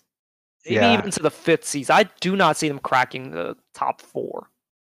 seeds, maybe Yeah, even to the fifth seeds. I do not see them cracking the top four.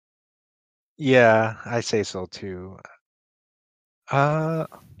 yeah, I say so too. Uh,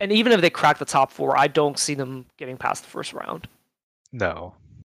 And even if they crack the top four, I don't see them getting past the first round. no,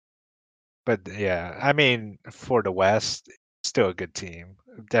 but yeah, I mean, for the West, still a good team.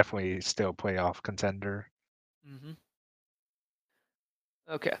 Definitely still playoff contender. Mm-hmm.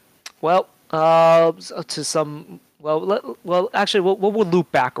 Okay. Well, to some. Well, actually, we'll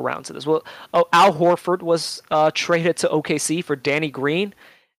loop back around to this. Well, Al Horford was traded to OKC for Danny Green,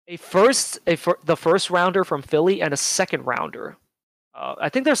 the first rounder from Philly, and a second rounder. I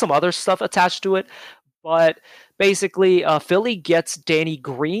think there's some other stuff attached to it, but basically, Philly gets Danny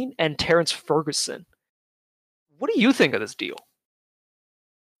Green and Terrence Ferguson. What do you think of this deal?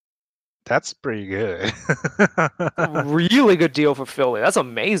 That's pretty good. It's a really good deal for Philly. That's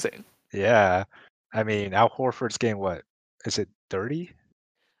amazing. Yeah, I mean, Al Horford's getting what? Is it 30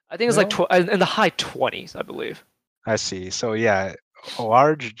 I think it's like mil? in the high 20s, I believe. I see. So yeah, a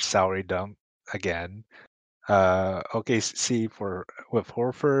large salary dump again. OKC for with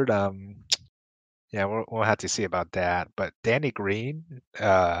Horford. Yeah, we'll have to see about that. But Danny Green,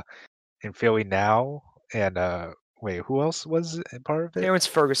 in Philly now, and wait, who else was a part of it? Terrence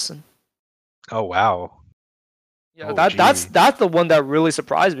Ferguson. Oh wow. Yeah, Oh that's gee. that's the one that really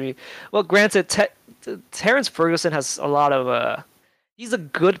surprised me. Well, granted, Terrence Ferguson has a lot of he's a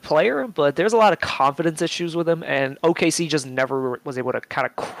good player, but there's a lot of confidence issues with him, and OKC just never was able to kind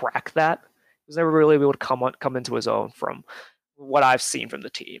of crack that. He was never really able to come into his own from what I've seen from the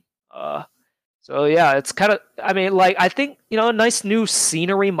team. So yeah, it's kind of. I mean, like I think a nice new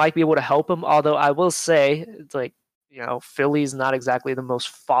scenery might be able to help him. Although I will say, it's like Philly's not exactly the most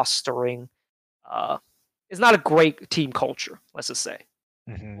fostering. Uh, it's not a great team culture. Let's just say.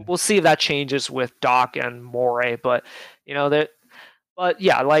 Hmm. We'll see if that changes with Doc and Morey, but that. But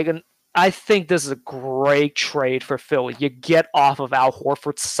yeah, like I think this is a great trade for Philly. You get off of Al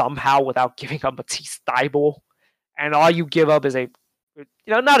Horford somehow without giving up Matisse Thybulle, and all you give up is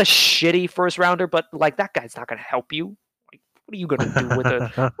not a shitty first rounder, but like that guy's not going to help you. Like, what are you going to do with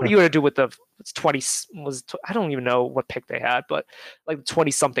the? What are you going to do with the 20? I don't even know what pick they had, but like the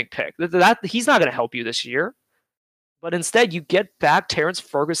 20-something pick. That he's not going to help you this year. But instead, you get back Terrence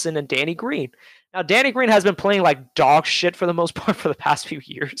Ferguson and Danny Green. Now, Danny Green has been playing like dog shit for the most part for the past few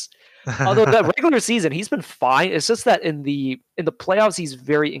years. Although the regular season, he's been fine. It's just that in the playoffs, he's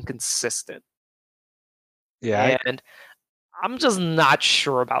very inconsistent. Yeah, And I'm just not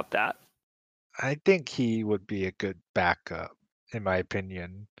sure about that. I think he would be a good backup, in my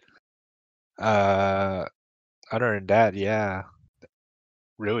opinion. Uh, Other than that, yeah,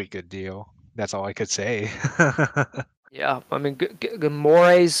 really good deal. That's all I could say. Yeah, I mean,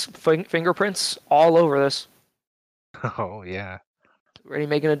 Morey's fingerprints all over this. Oh yeah. Really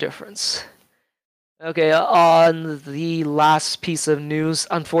making a difference. Okay, on the last piece of news,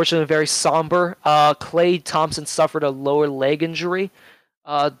 unfortunately, very somber. Klay Thompson suffered a lower leg injury.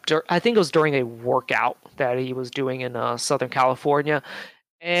 I think it was during a workout that he was doing in Southern California,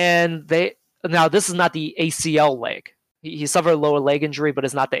 and now this is not the ACL leg. He suffered a lower leg injury, but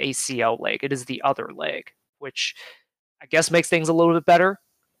it's not the ACL leg. It is the other leg, which I guess makes things a little bit better.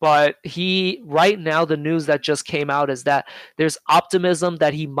 But right now, the news that just came out is that there's optimism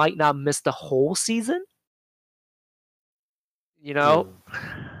that he might not miss the whole season. You know,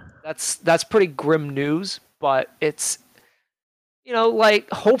 that's pretty grim news, but it's, like,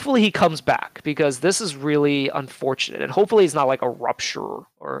 hopefully he comes back, because this is really unfortunate, and hopefully it's not like a rupture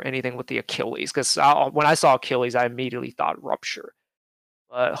or anything with the Achilles, because when I saw Achilles, I immediately thought rupture.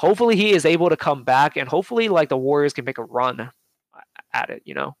 But hopefully he is able to come back, and hopefully like the Warriors can make a run at it.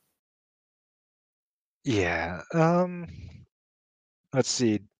 Yeah. Let's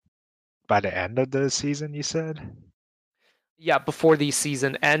see. By the end of the season, you said? Yeah, before the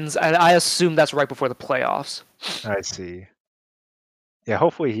season ends, and I assume that's right before the playoffs. I see. Yeah,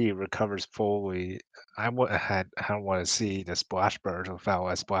 hopefully he recovers fully. I don't want to see the Splash Brothers without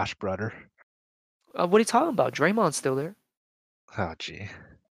a Splash Brother. What are you talking about? Draymond's still there. Oh, gee.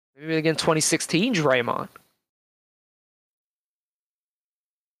 Maybe again 2016 Draymond.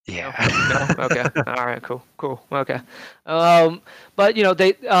 Yeah. No? Okay. All right. Cool. Okay. But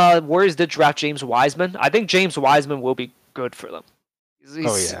they Warriors did draft James Wiseman. I think James Wiseman will be good for them.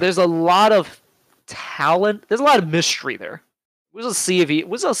 Oh yeah. There's a lot of talent. There's a lot of mystery there. We'll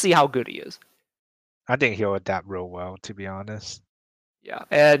see how good he is. I think he'll adapt real well, to be honest. Yeah,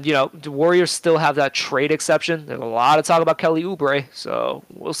 and the Warriors still have that trade exception. There's a lot of talk about Kelly Oubre, so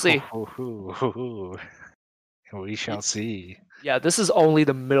we'll see. We shall see. Yeah, this is only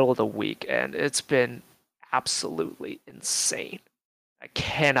the middle of the week, and it's been absolutely insane. I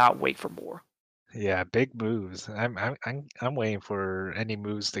cannot wait for more. Yeah, big moves. I'm waiting for any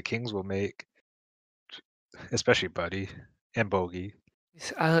moves the Kings will make, especially Buddy and Bogey.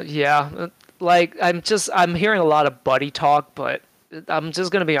 Yeah, like I'm hearing a lot of Buddy talk, but I'm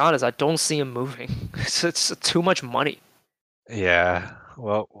just gonna be honest. I don't see him moving. It's too much money. Yeah.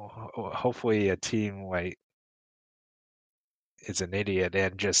 Well, hopefully a team like is an idiot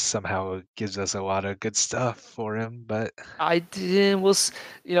and just somehow gives us a lot of good stuff for him. But I didn't.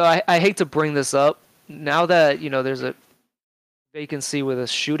 I hate to bring this up. Now that there's a vacancy with a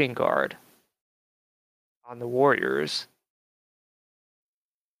shooting guard on the Warriors.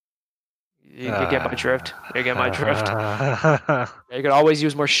 You get my drift. You get my drift. You could always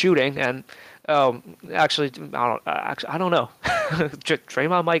use more shooting, and actually, I don't know.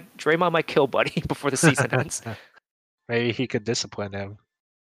 Draymond might kill Buddy before the season ends. Maybe he could discipline him.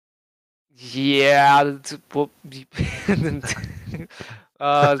 Yeah, well,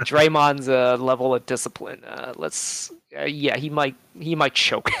 Draymond's level of discipline. Yeah, he might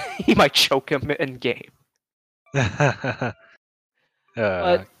choke. He might choke him in game. But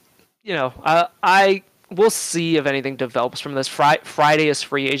I we'll see if anything develops from this. Friday is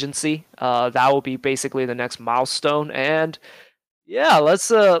free agency. That will be basically the next milestone. And yeah,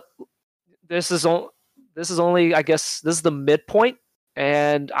 let's. This is only, I guess, this is the midpoint,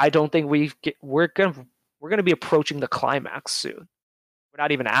 and I don't think we're gonna be approaching the climax soon. We're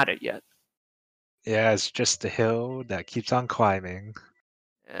not even at it yet. Yeah, it's just the hill that keeps on climbing.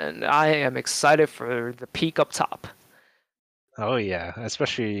 And I am excited for the peak up top. Oh yeah,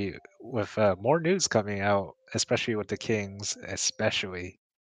 especially with more news coming out, especially with the Kings, especially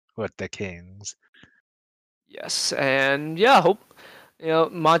with the Kings. Yes, and yeah, hope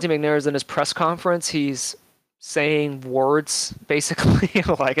Monty McNair's in his press conference. He's saying words basically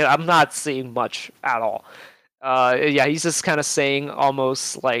like I'm not seeing much at all. Yeah, he's just kind of saying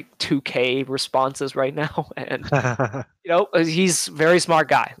almost like 2K responses right now, and he's a very smart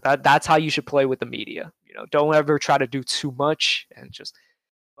guy. That's how you should play with the media. Don't ever try to do too much and just.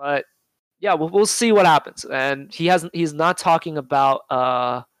 But yeah, we'll see what happens. And he's not talking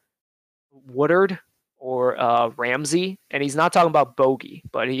about Woodard or Ramsey, and he's not talking about Bogey,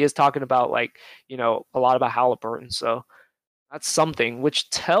 but he is talking about like a lot about Halliburton. So that's something, which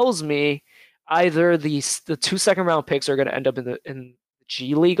tells me either the 2 second round picks are going to end up in the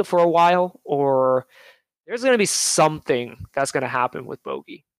G League for a while, or there's going to be something that's going to happen with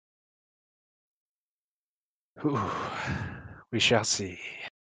Bogey. Ooh, we shall see.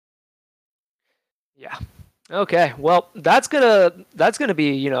 Yeah. Okay. Well, that's gonna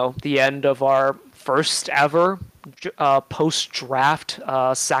be the end of our first ever post draft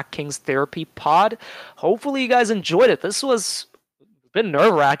Sack Kings therapy pod. Hopefully, you guys enjoyed it. This was been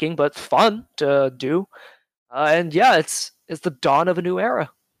nerve wracking, but fun to do. And yeah, it's the dawn of a new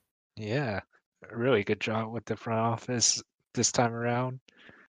era. Yeah, really good job with the front office this time around.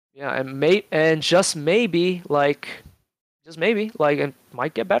 Yeah, and just maybe, like, it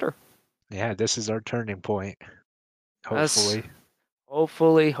might get better. Yeah, this is our turning point. Yes.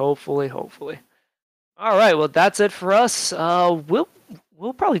 Hopefully. Hopefully. All right, well that's it for us. We'll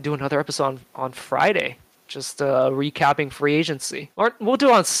probably do another episode on Friday, just recapping free agency, or we'll do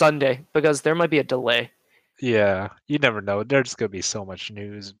it on Sunday because there might be a delay. Yeah, you never know. There's gonna be so much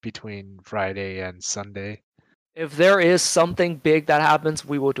news between Friday and Sunday. If there is something big that happens,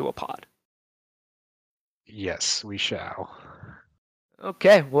 we will do a pod. Yes, we shall.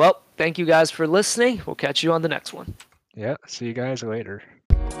 Okay, well, thank you guys for listening. We'll catch you on the next one. Yeah, see you guys later.